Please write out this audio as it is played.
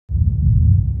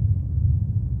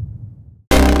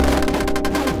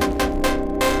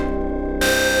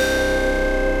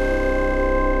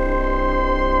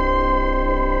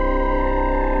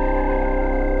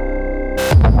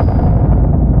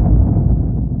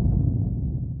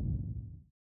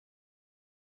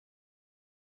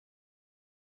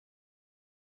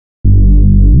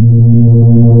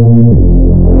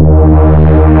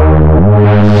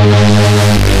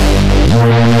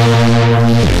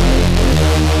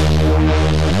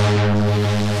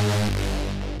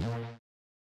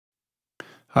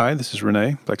Hi, this is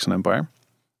Rene, Blackstone Empire,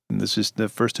 and this is the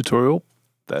first tutorial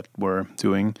that we're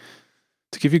doing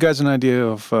to give you guys an idea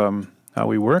of how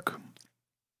we work.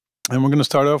 And we're going to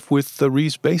start off with the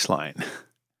Reese baseline.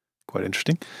 Quite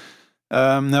interesting.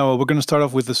 Now we're going to start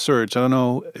off with the Surge. I don't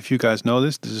know if you guys know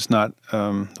this. This is not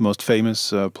the most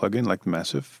famous plugin like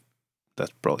Massive. That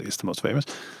probably is the most famous.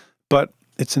 But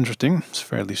it's interesting. It's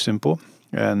fairly simple.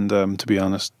 And to be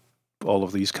honest, all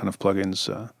of these kind of plugins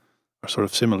are sort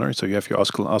of similar. So you have your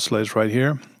oscillators right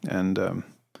here and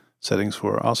settings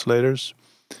for oscillators.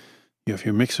 You have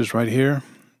your mixers right here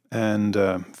and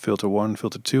filter 1,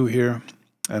 filter 2 here,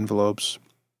 envelopes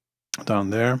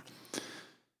down there.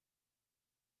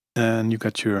 And you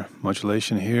got your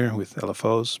modulation here with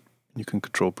LFOs. You can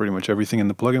control pretty much everything in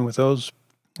the plugin with those.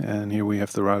 And here we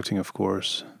have the routing, of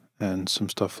course, and some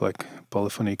stuff like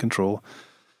polyphony control,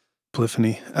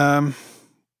 and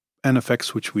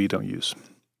effects which we don't use.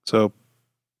 So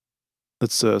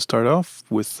let's start off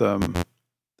with,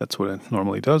 that's what it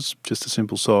normally does, just a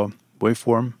simple saw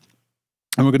waveform.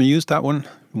 And we're going to use that one.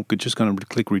 We're just going to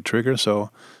click retrigger,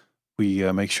 so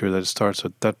we make sure that it starts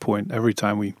at that point every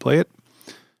time we play it.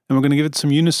 And we're going to give it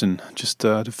some unison, just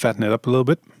to fatten it up a little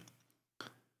bit.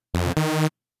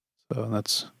 So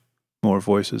that's more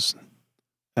voices.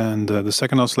 And the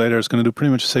second oscillator is going to do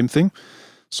pretty much the same thing.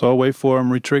 Saw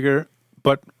waveform, retrigger,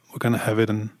 but we're going to have it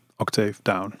an octave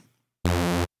down.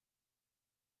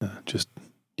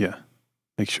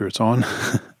 Make sure it's on.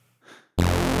 All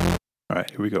right,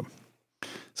 here we go.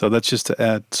 So that's just to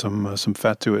add some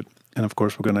fat to it. And of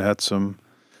course, we're going to add some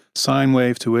sine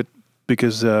wave to it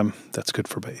because that's good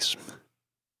for bass.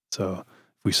 So if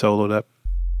we solo that,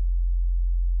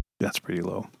 that's pretty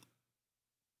low.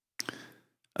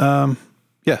 So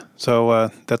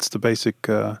that's the basic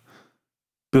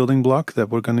building block that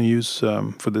we're going to use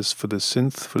for this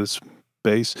synth, for this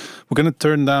bass. We're going to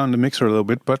turn down the mixer a little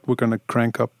bit, but we're going to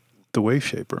crank up the wave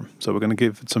shaper. So we're going to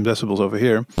give it some decibels over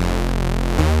here.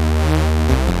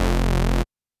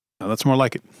 Now that's more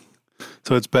like it.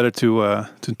 So it's better to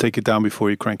take it down before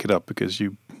you crank it up because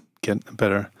you get a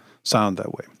better sound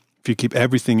that way. If you keep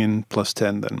everything in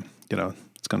 +10, then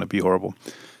it's going to be horrible.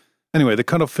 Anyway, the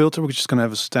cutoff filter, we're just going to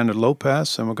have a standard low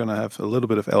pass, and we're going to have a little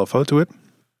bit of LFO to it.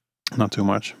 Not too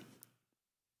much.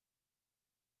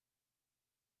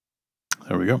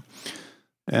 There we go.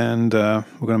 And we're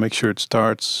going to make sure it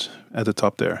starts at the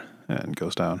top there and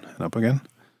goes down and up again.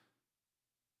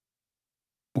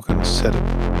 We're going to set it.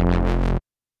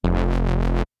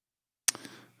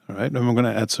 All right, then we're going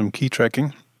to add some key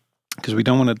tracking because we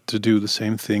don't want it to do the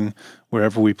same thing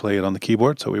wherever we play it on the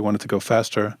keyboard. So we want it to go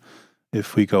faster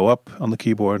if we go up on the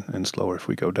keyboard and slower if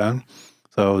we go down.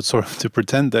 So it's sort of to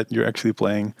pretend that you're actually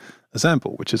playing a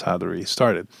sample, which is how the Reese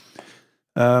started.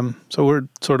 So we're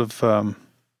sort of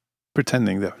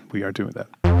pretending that we are doing that.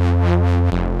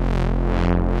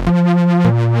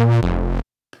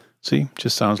 See,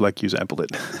 just sounds like you sampled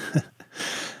it.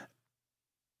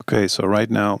 Okay, so right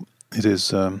now it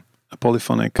is a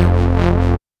polyphonic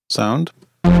sound.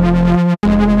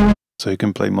 So you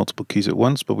can play multiple keys at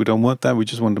once, but we don't want that. We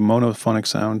just want the monophonic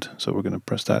sound. So we're going to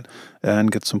press that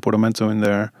and get some portamento in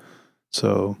there.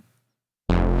 So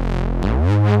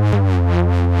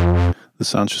the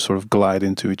sounds just sort of glide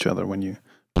into each other when you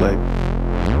play.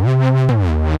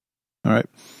 All right.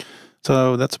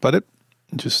 So that's about it.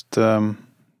 Just, store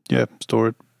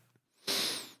it.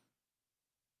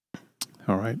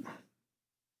 All right.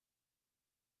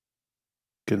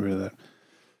 Get rid of that.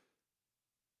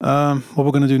 What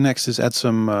we're going to do next is add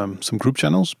some group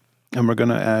channels, and we're going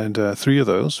to add 3 of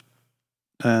those.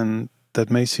 And that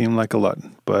may seem like a lot,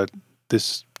 but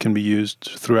this can be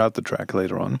used throughout the track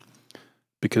later on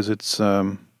because it's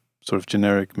sort of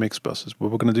generic mix buses.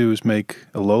 What we're going to do is make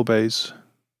a low bass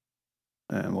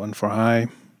and one for high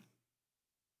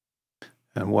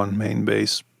and one main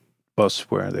bass bus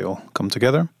where they all come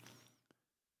together.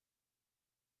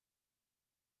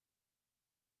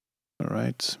 All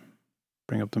right.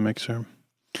 Bring up the mixer.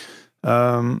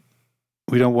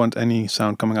 We don't want any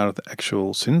sound coming out of the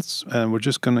actual synths, and we're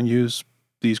just going to use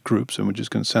these groups and we're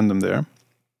just going to send them there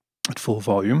at full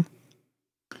volume.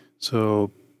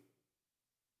 So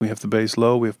we have the bass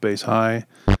low, we have bass high,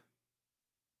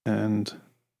 and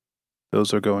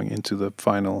those are going into the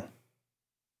final.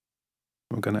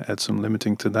 We're going to add some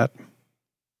limiting to that.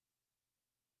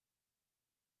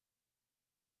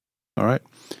 All right,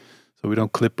 so we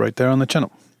don't clip right there on the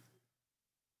channel.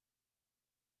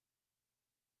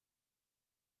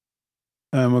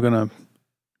 And we're going to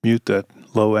mute that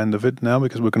low end of it now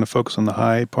because we're going to focus on the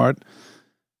high part.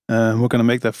 And we're going to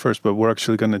make that first, but we're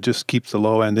actually going to just keep the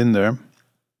low end in there.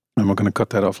 And we're going to cut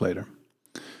that off later.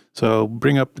 So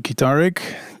bring up the guitar rig,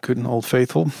 good and old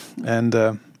faithful,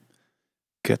 and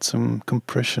get some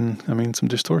compression, some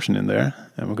distortion in there.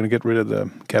 And we're going to get rid of the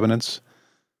cabinets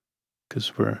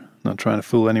because we're not trying to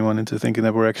fool anyone into thinking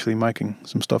that we're actually miking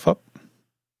some stuff up.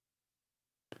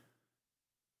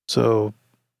 So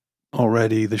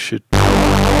already this should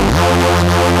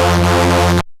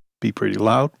be pretty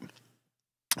loud.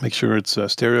 Make sure it's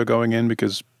stereo going in,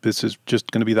 because this is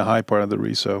just going to be the high part of the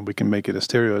re, so we can make it as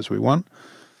stereo as we want.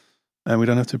 And we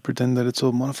don't have to pretend that it's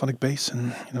all monophonic bass,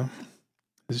 and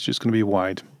this is just going to be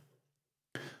wide.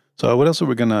 So what else are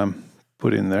we going to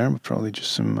put in there? Probably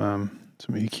just some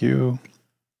EQ.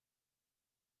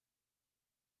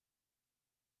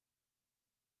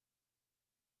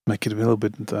 Make it a little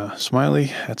bit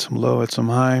smiley, add some low, add some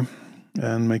high,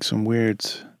 and make some weird,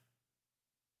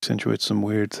 accentuate some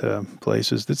weird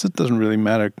places. This doesn't really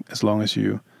matter as long as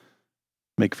you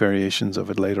make variations of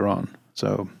it later on.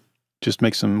 So just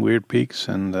make some weird peaks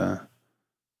and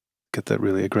get that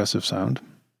really aggressive sound.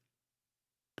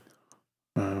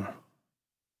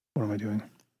 What am I doing?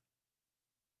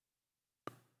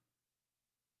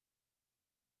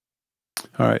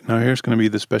 All right, now here's going to be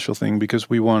the special thing, because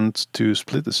we want to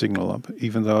split the signal up,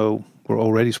 even though we're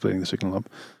already splitting the signal up.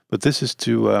 But this is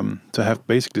to have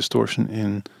basic distortion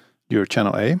in your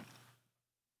channel A,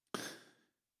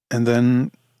 and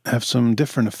then have some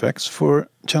different effects for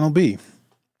channel B.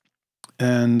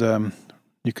 And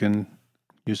you can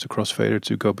use the crossfader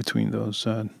to go between those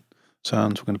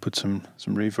sounds. We're going to put some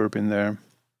reverb in there.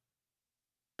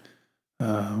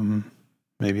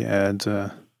 Maybe add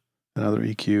another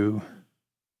EQ.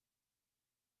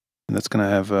 And that's going to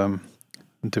have a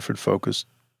different focus,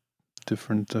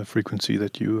 different frequency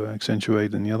that you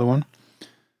accentuate in the other one.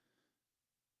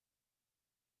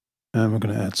 And we're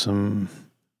going to add some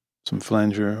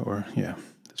flanger, or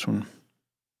this one.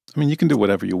 You can do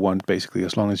whatever you want basically,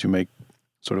 as long as you make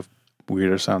sort of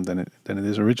weirder sound than it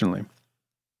is originally.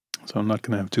 So I'm not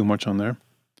going to have too much on there.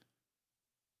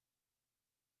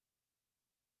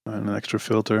 And an extra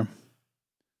filter. I'm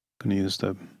going to use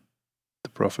the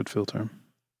Prophet filter.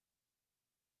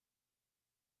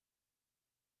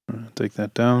 Take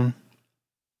that down.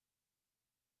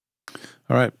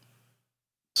 All right.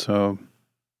 So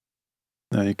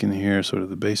now you can hear sort of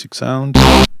the basic sound.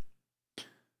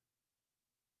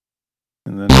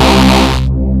 And then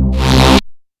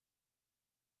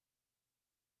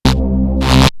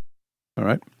all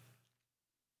right.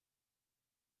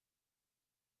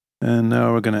 And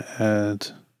now we're going to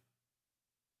add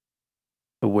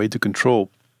a way to control,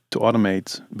 to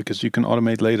automate, because you can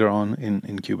automate later on in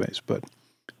Cubase, but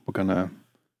we're going to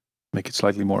make it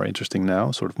slightly more interesting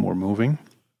now, sort of more moving.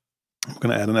 We're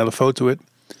going to add an LFO to it,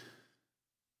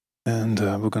 and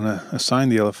we're going to assign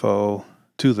the LFO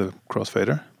to the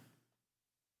crossfader.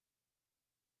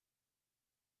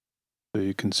 So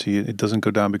you can see it doesn't go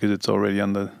down because it's already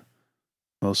on the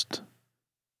most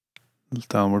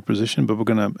downward position, but we're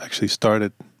going to actually start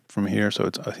it from here, so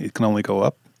it can only go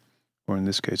up, or in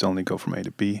this case only go from A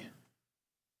to B.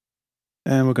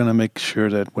 And we're going to make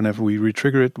sure that whenever we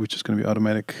re-trigger it, which is going to be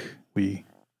automatic, we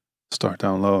start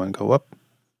down low and go up.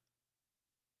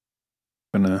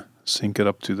 I'm going to sync it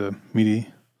up to the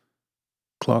MIDI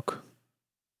clock.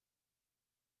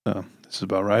 So this is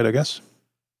about right, I guess.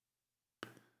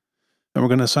 And we're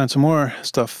going to assign some more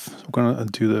stuff. We're going to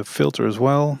do the filter as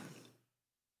well.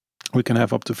 We can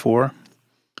have up to 4.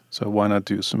 So why not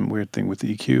do some weird thing with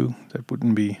the EQ? That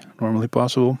wouldn't be normally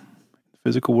possible in the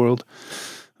physical world.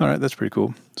 All right, that's pretty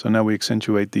cool. So now we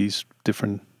accentuate these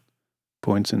different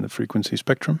points in the frequency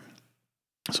spectrum.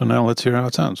 So now let's hear how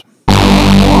it sounds.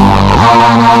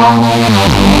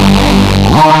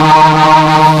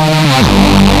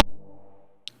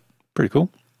 Pretty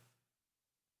cool.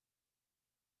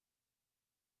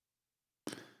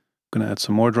 Gonna add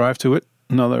some more drive to it.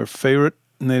 Another favorite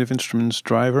Native Instruments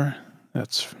driver.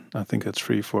 I think that's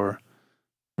free for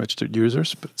registered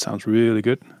users, but it sounds really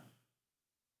good.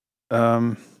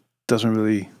 Doesn't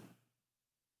really.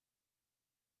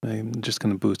 I'm just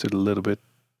gonna boost it a little bit.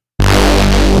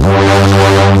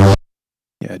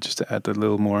 Yeah, just to add a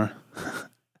little more.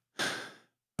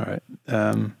 All right.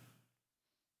 I'm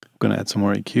gonna add some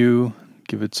more EQ.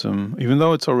 Give it some. Even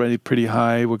though it's already pretty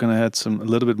high, we're gonna add a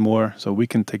little bit more, so we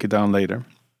can take it down later.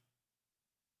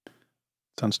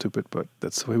 Sounds stupid, but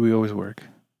that's the way we always work.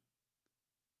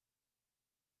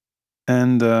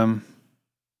 And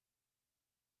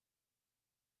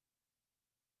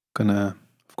gonna,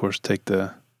 of course, take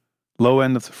the low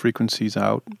end of the frequencies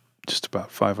out, just about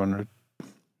 500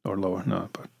 or lower, no,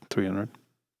 about 300.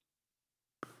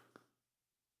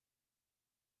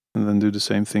 And then do the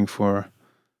same thing for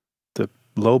the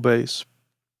low bass.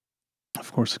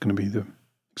 Of course, it's going to be the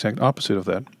exact opposite of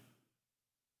that.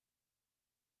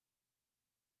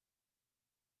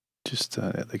 Just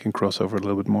they can cross over a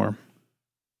little bit more.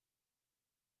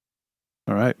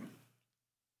 All right.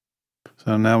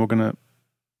 So now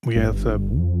we have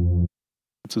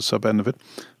it's a sub end of it.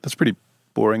 That's pretty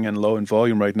boring and low in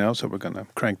volume right now, so we're gonna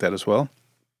crank that as well.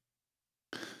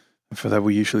 And for that,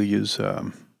 we usually use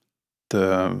the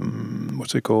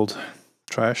what's it called,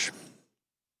 trash,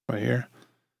 right here,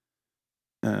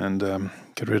 and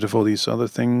get rid of all these other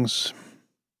things.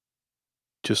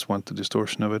 Just want the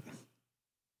distortion of it.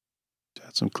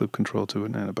 Add some clip control to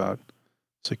it, and about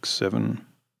 6-7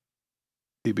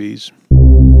 dBs.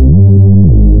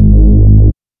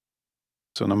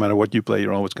 So no matter what you play,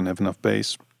 you're always going to have enough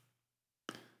bass.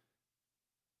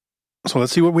 So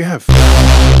let's see what we have.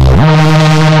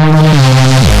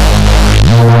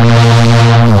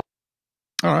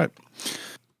 All right.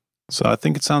 So I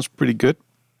think it sounds pretty good,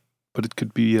 but it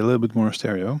could be a little bit more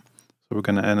stereo. So we're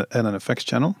going to add an effects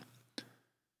channel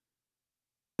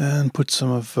and put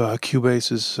some of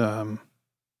Cubase's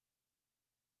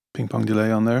ping pong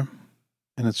delay on there.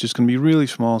 And it's just going to be really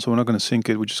small, so we're not going to sync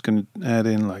it. We're just going to add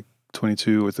in like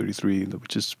 22 or 33,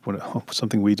 which is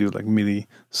something we do, like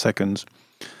milliseconds.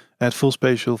 Add full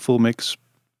spatial, full mix.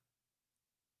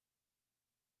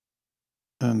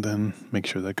 And then make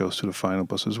sure that goes to the final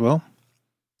bus as well.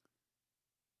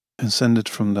 And send it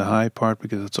from the high part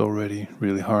because it's already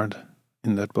really hard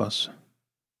in that bus.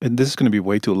 And this is going to be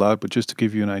way too loud, but just to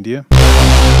give you an idea.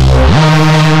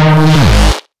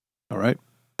 All right,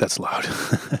 that's loud.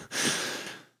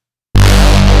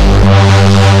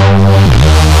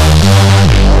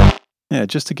 Yeah,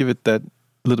 just to give it that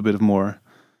little bit of more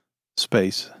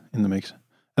space in the mix. And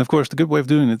of course, the good way of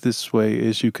doing it this way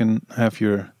is you can have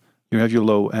your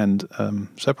low end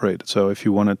separated. So if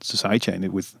you wanted to sidechain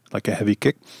it with like a heavy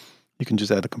kick, you can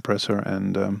just add a compressor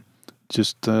and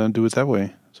just do it that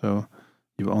way. So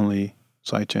you only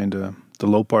sidechain the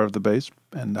low part of the bass,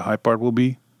 and the high part will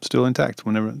be still intact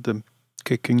whenever the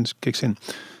kick kicks in.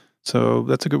 So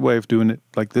that's a good way of doing it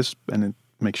like this, and it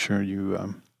makes sure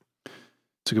you.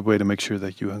 It's a good way to make sure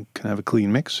that you can have a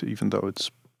clean mix, even though it's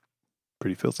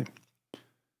pretty filthy.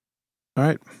 All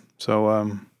right, so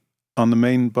on the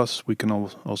main bus, we can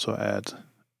also add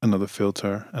another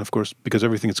filter. And of course, because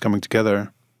everything is coming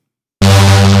together,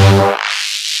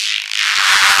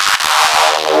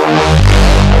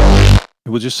 it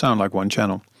will just sound like one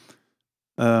channel.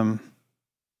 And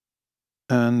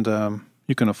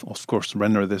you can, of course,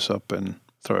 render this up and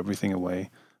throw everything away.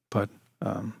 But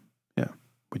yeah,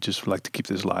 we just like to keep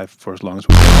this live for as long as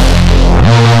we can.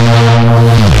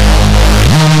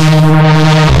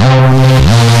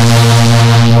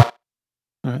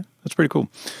 All right, that's pretty cool.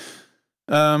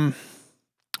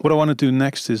 What I want to do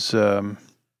next is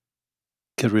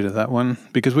get rid of that one,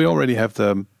 because we already have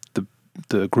the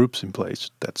groups in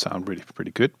place that sound really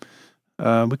pretty good.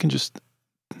 We can just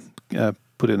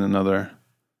put in another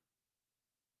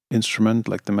instrument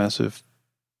like the massive,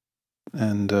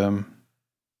 and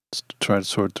try to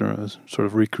sort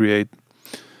of recreate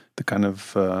the kind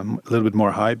of a little bit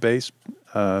more high bass,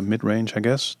 mid-range, I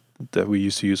guess, that we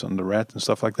used to use on the Rat and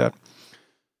stuff like that.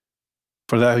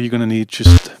 For that, you're going to need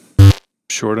just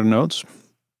shorter notes,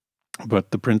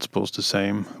 but the principle's the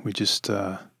same. We just,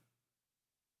 yeah,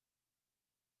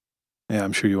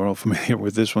 I'm sure you're all familiar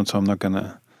with this one, so I'm not going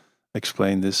to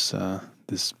explain this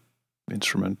this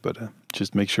instrument, but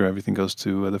just make sure everything goes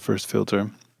to the first filter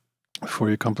before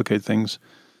you complicate things.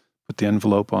 Put the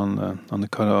envelope on the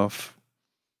cutoff,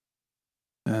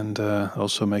 and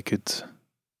also make it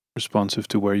responsive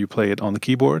to where you play it on the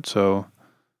keyboard, so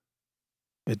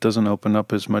it doesn't open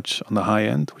up as much on the high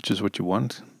end, which is what you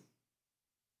want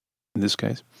in this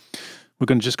case. We're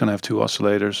just gonna have two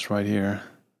oscillators right here.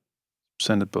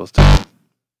 Send it both to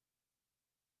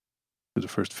the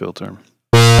first filter.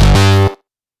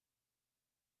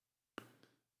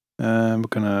 And we're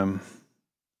gonna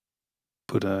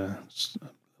put a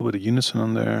little bit of unison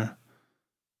on there.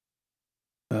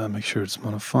 Make sure it's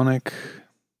monophonic,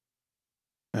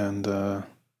 and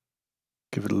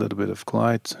give it a little bit of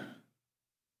glide.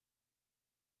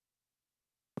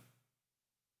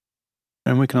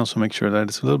 And we can also make sure that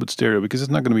it's a little bit stereo, because it's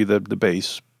not going to be the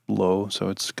bass low, so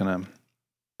it's going to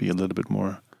be a little bit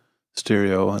more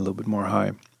stereo, a little bit more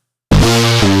high.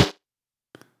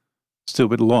 Still a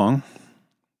bit long,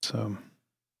 so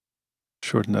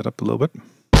shorten that up a little bit.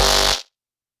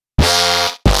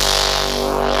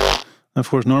 Of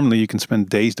course, normally you can spend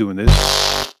days doing this.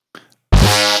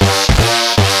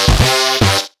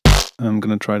 I'm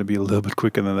going to try to be a little bit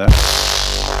quicker than that.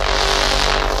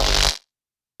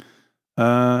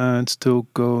 It's still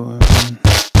going.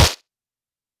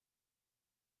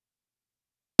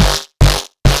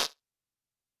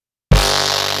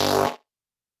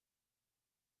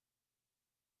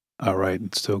 All right,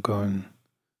 it's still going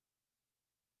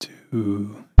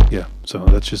to, yeah, so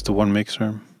that's just the one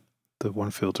mixer, the one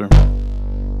filter.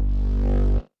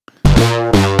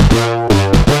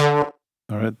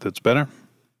 All right, that's better.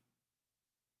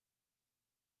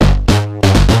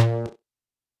 All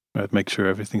right, make sure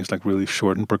everything is like really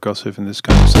short and percussive in this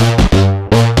kind of sound.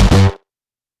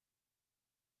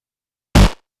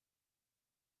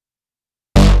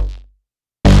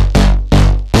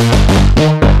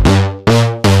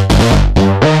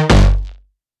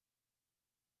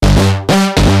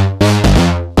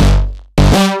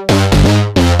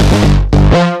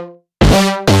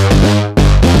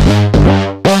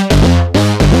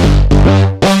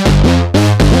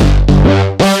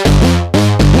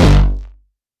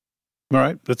 All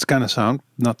right, that's kind of sound.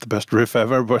 Not the best riff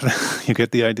ever, but you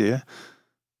get the idea.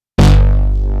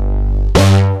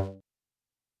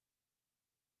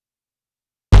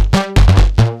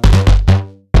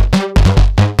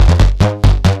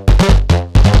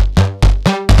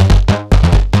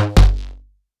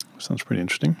 Sounds pretty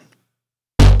interesting.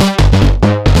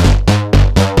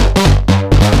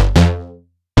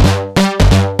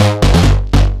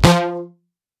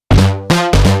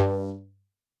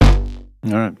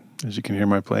 All right, as you can hear,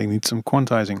 my playing needs some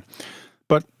quantizing,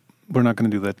 but we're not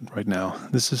going to do that right now.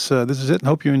 This is it.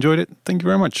 Hope you enjoyed it. Thank you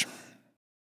very much.